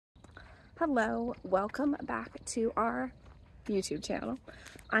Hello, welcome back to our YouTube channel.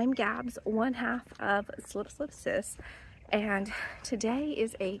 I'm Gabs, one half of Slip Sis, and today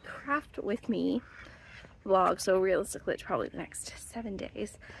is a craft with me vlog, so realistically it's probably the next 7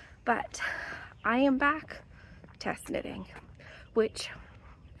 days, but I am back test knitting, which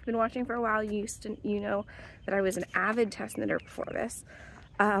if you've been watching for a while, you know that I was an avid test knitter before this,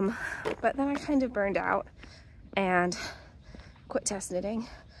 but then I kind of burned out and quit test knitting.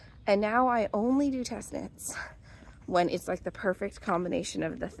 And now I only do test knits when it's like the perfect combination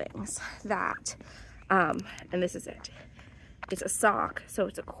of the things that, and this is it. It's a sock, so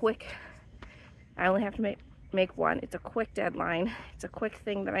it's a quick, I only have to make one. It's a quick deadline. It's a quick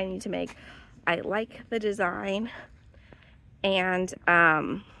thing that I need to make. I like the design and,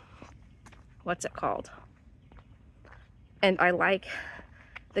 what's it called? And I like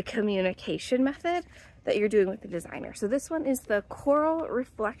the communication method that you're doing with the designer. So this one is the Coral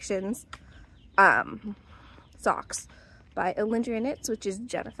REEFlections socks by EllyndriaKnits, which is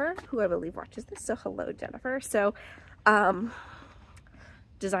Jennifer, who I believe watches this. So hello, Jennifer. So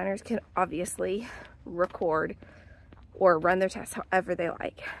designers can obviously record or run their tests however they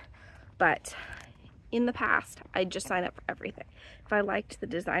like. But in the past, I just signed up for everything. If I liked the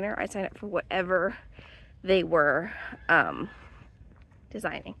designer, I signed up for whatever they were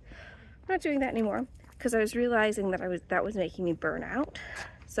designing. I'm not doing that anymore, because I was realizing that that was making me burn out.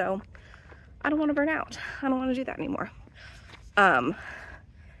 So I don't want to burn out. I don't want to do that anymore.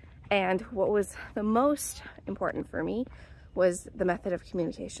 And what was the most important for me was the method of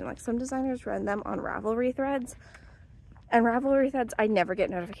communication. Like, some designers run them on Ravelry threads, and Ravelry threads, I never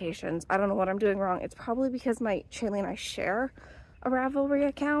get notifications. I don't know what I'm doing wrong. It's probably because Shaylee and I share a Ravelry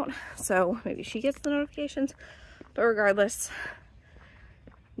account, so maybe she gets the notifications, but regardless,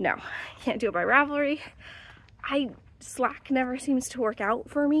 no, can't do it by Ravelry. Slack never seems to work out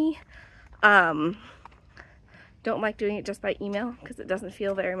for me. Don't like doing it just by email because it doesn't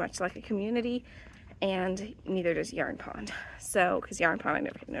feel very much like a community, and neither does Yarn Pond. So, because Yarn Pond, I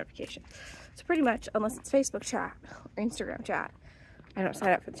never get a notification. So pretty much, unless it's Facebook chat or Instagram chat, I don't sign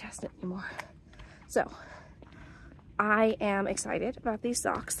up for the test knit anymore. So I am excited about these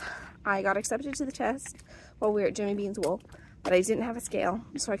socks. I got accepted to the test while we were at Jimmy Bean's Wool, but I didn't have a scale,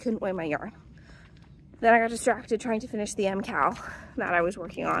 so I couldn't weigh my yarn. Then I got distracted trying to finish the MCAL that I was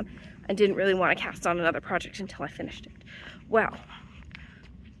working on and didn't really want to cast on another project until I finished it. Well,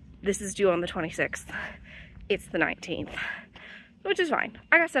 this is due on the 26th. It's the 19th, which is fine.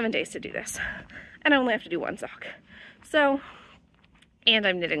 I got 7 days to do this, and I only have to do one sock. So, and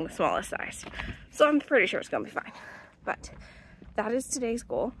I'm knitting the smallest size, so I'm pretty sure it's gonna be fine. But that is today's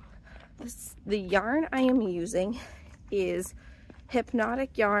goal. The yarn I am using is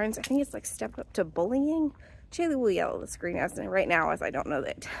Hypnotic Yarns. I think it's like Step Up to Bullying. Shaylee will yell at the screen as right now, as I don't know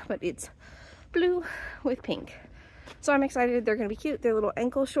that, but it's blue with pink. So I'm excited. They're gonna be cute. They're little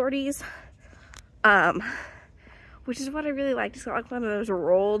ankle shorties, which is what I really like. It's got like one of those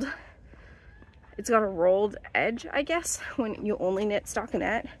rolled, it's got a rolled edge, I guess, when you only knit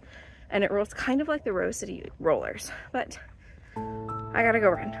stockinette, and it rolls kind of like the Rose City rollers. But I gotta go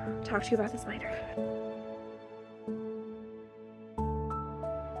run. Talk to you about this later.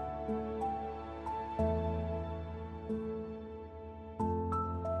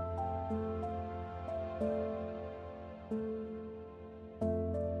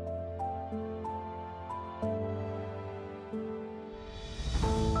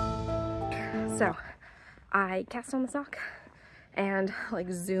 So I cast on the sock and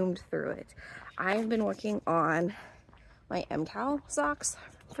like zoomed through it. I've been working on my MCAL socks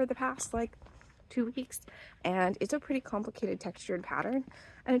for the past like 2 weeks, and it's a pretty complicated textured pattern,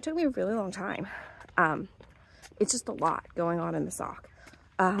 and it took me a really long time. It's just a lot going on in the sock.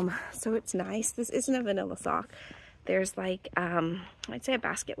 So it's nice. This isn't a vanilla sock. There's like, I'd say a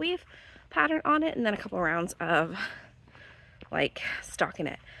basket weave pattern on it, and then a couple rounds of like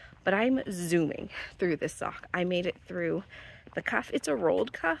stockinette. But I'm zooming through this sock. I made it through the cuff. It's a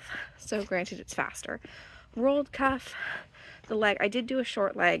rolled cuff, so granted it's faster. Rolled cuff, the leg, I did do a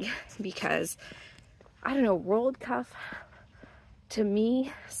short leg because, I don't know, rolled cuff to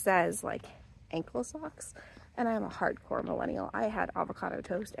me says like ankle socks, and I'm a hardcore millennial. I had avocado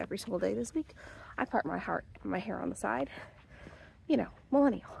toast every single day this week. I part my hair on the side, you know,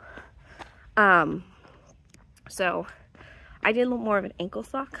 millennial. So I did a little more of an ankle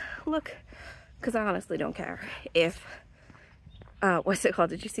sock look, because I honestly don't care if, what's it called?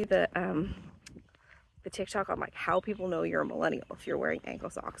 Did you see the TikTok on like how people know you're a millennial if you're wearing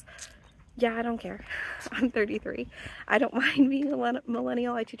ankle socks? Yeah, I don't care. I'm 33. I don't mind being a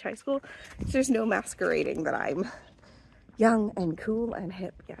millennial. I teach high school. So there's no masquerading that I'm young and cool and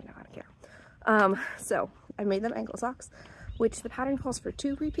hip. Yeah, no, I don't care. So I made them ankle socks, which the pattern calls for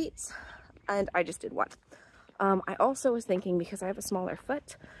 2 repeats, and I just did 1. I also was thinking, because I have a smaller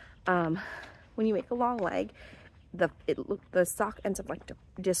foot, when you make a long leg, the sock ends up like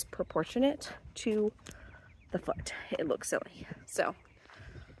disproportionate to the foot. It looks silly. So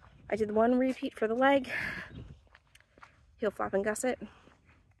I did 1 repeat for the leg, heel flap and gusset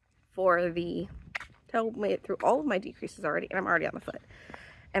for the toe, made it through all of my decreases already, and I'm already on the foot.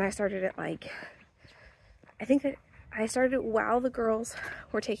 And I started it like, I think I started it while the girls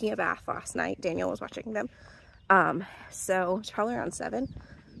were taking a bath last night. Daniel was watching them. So it's probably around 7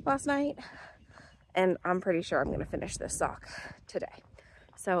 last night, and I'm pretty sure I'm going to finish this sock today.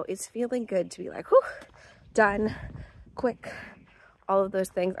 So it's feeling good to be like, whew, done, quick, all of those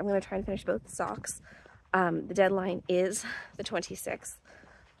things. I'm going to try and finish both the socks. The deadline is the 26th,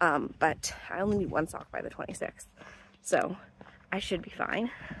 but I only need 1 sock by the 26th, so I should be fine.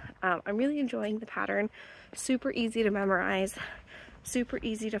 I'm really enjoying the pattern. Super easy to memorize, super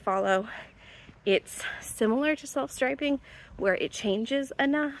easy to follow. It's similar to self-striping, where it changes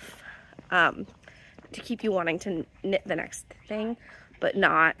enough to keep you wanting to knit the next thing, but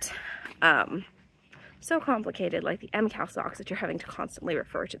not so complicated like the MCAL socks that you're having to constantly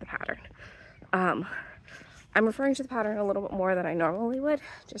refer to the pattern. I'm referring to the pattern a little bit more than I normally would,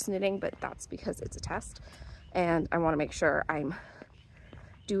 just knitting, but that's because it's a test, and I want to make sure I'm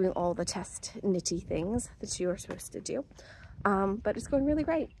doing all the test knitty things that you are supposed to do. But it's going really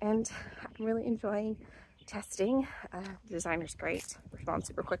great, and I'm really enjoying testing. The designer's great, responds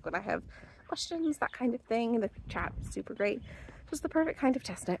super quick when I have questions, that kind of thing. The chat is super great. Just the perfect kind of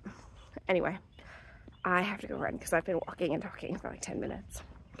test knit. Anyway, I have to go run because I've been walking and talking for like 10 minutes.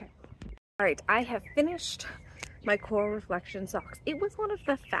 Okay. All right, I have finished my Coral Reflection socks. It was one of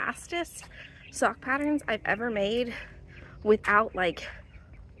the fastest sock patterns I've ever made without like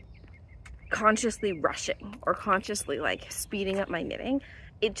consciously rushing or consciously like speeding up my knitting.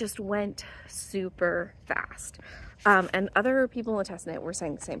 It just went super fast. And other people in the test knit were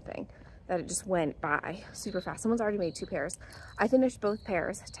saying the same thing, that it just went by super fast. Someone's already made 2 pairs. I finished both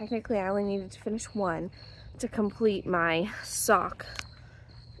pairs. Technically, I only needed to finish 1 to complete my sock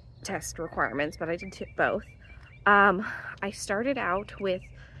test requirements, but I did both. I started out with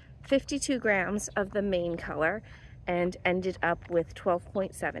 52 grams of the main color and ended up with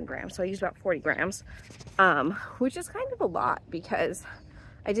 12.7 grams. So I used about 40 grams, which is kind of a lot because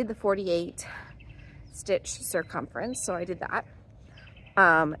I did the 48 stitch circumference. So I did that.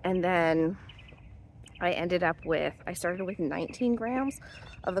 And then I ended up with, I started with 19 grams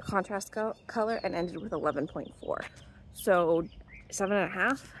of the contrast color and ended with 11.4. So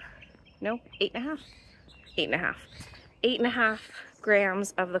 7.5, no, 8.5, 8.5, 8.5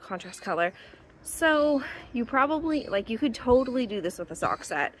 grams of the contrast color. So you probably, like, you could totally do this with a sock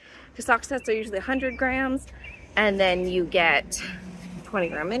set, because sock sets are usually 100 grams and then you get 20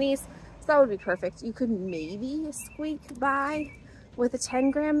 gram minis. So that would be perfect. You could maybe squeak by with a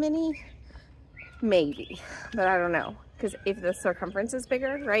 10 gram mini, maybe, but I don't know, because if the circumference is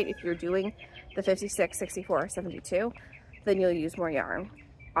bigger, right, if you're doing the 56, 64, 72, then you'll use more yarn,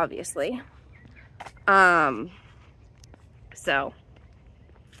 obviously. So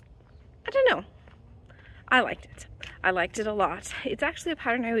I don't know. I liked it. I liked it a lot. It's actually a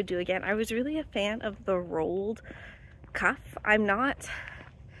pattern I would do again. I was really a fan of the rolled cuff. I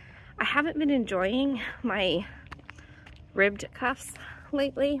haven't been enjoying my ribbed cuffs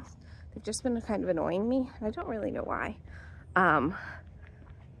lately. They've just been kind of annoying me. I don't really know why.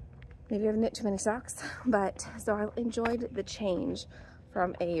 Maybe I've knit too many socks, but so I enjoyed the change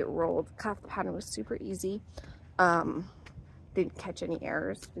from a rolled cuff. The pattern was super easy. Didn't catch any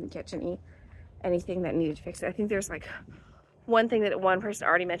errors, didn't catch anything that needed to fix it. I think there's like one thing that one person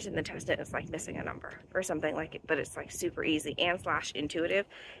already mentioned in the test knit is like missing a number or something like it, but it's like super easy and / intuitive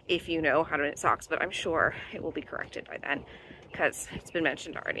if you know how to knit socks, but I'm sure it will be corrected by then because it's been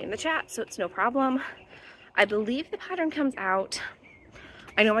mentioned already in the chat, so it's no problem. I believe the pattern comes out,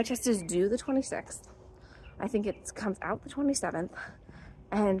 I know my test is due the 26th. I think it comes out the 27th,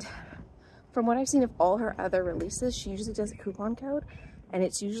 and from what I've seen of all her other releases, she usually does a coupon code, and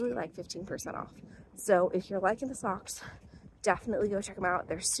it's usually like 15% off. So if you're liking the socks, definitely go check them out.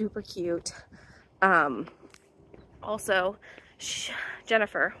 They're super cute. Also,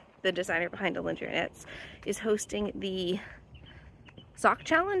 Jennifer, the designer behind EllyndriaKnits, is hosting the sock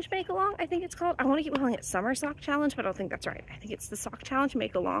challenge make along, I think it's called. I want to keep calling it summer sock challenge, but I don't think that's right. I think it's the sock challenge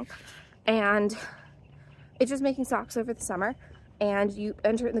make along, and it's just making socks over the summer. And you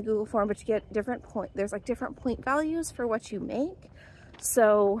enter it in the Google form, but you get different there's like different point values for what you make.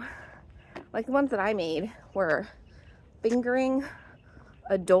 So like the ones that I made were fingering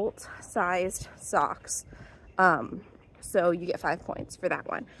adult-sized socks. So you get 5 points for that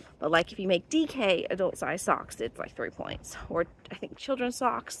one. But like if you make DK adult-sized socks, it's like 3 points. Or I think children's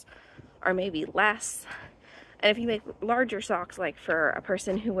socks are maybe less. And if you make larger socks, like for a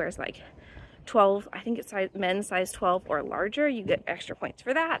person who wears like 12, I think it's men's size 12 or larger, you get extra points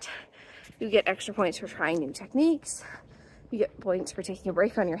for that. You get extra points for trying new techniques. You get points for taking a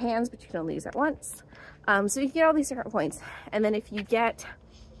break on your hands, but you can only use that once. So you get all these different points. And then if you get,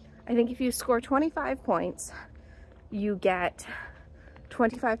 I think if you score 25 points, you get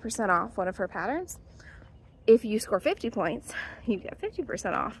 25% off one of her patterns. If you score 50 points, you get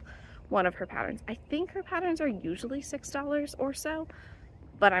 50% off one of her patterns. I think her patterns are usually $6 or so,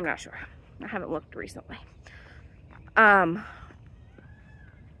 but I'm not sure. I haven't looked recently.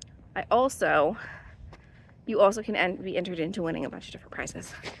 You also can be entered into winning a bunch of different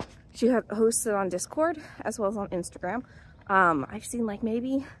prizes. She hosts it on Discord as well as on Instagram. I've seen like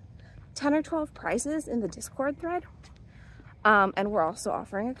maybe 10 or 12 prizes in the Discord thread. And we're also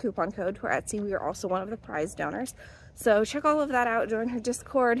offering a coupon code to our Etsy. We are also one of the prize donors. So check all of that out. Join her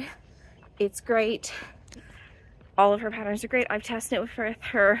Discord. It's great. All of her patterns are great. I've tested it with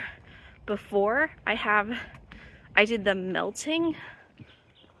her before. I did the melting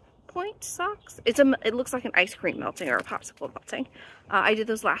point socks. It looks like an ice cream melting or a popsicle melting. I did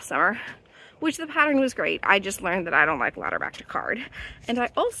those last summer, which the pattern was great. I just learned that I don't like ladder back to card. And I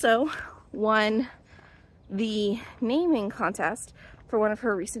also won the naming contest for one of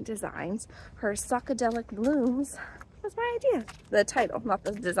her recent designs. Her Psychedelic Blooms was my idea. The title, not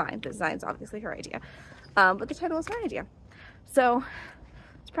the design. The design's obviously her idea. But the title was my idea. So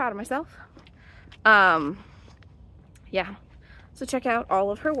I was proud of myself. Yeah. So check out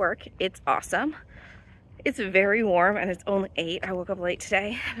all of her work. It's awesome. It's very warm and it's only 8. I woke up late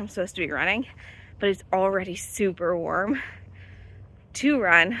today and I'm supposed to be running, but it's already super warm to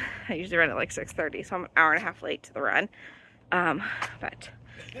run. I usually run at like 6:30, so I'm an hour and a half late to the run. But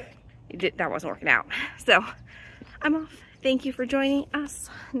that wasn't working out. So I'm off. Thank you for joining us.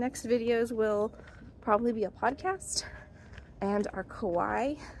 Next videos will probably be a podcast and our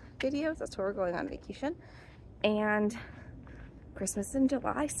Kauai videos. That's where we're going on vacation. And Christmas in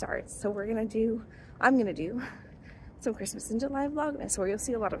July starts. So I'm gonna do some Christmas in July vlogmas where you'll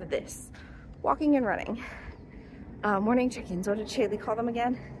see a lot of this. Walking and running. Morning chickens. What did Shaylee call them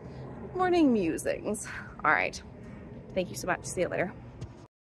again? Morning musings. All right. Thank you so much. See you later.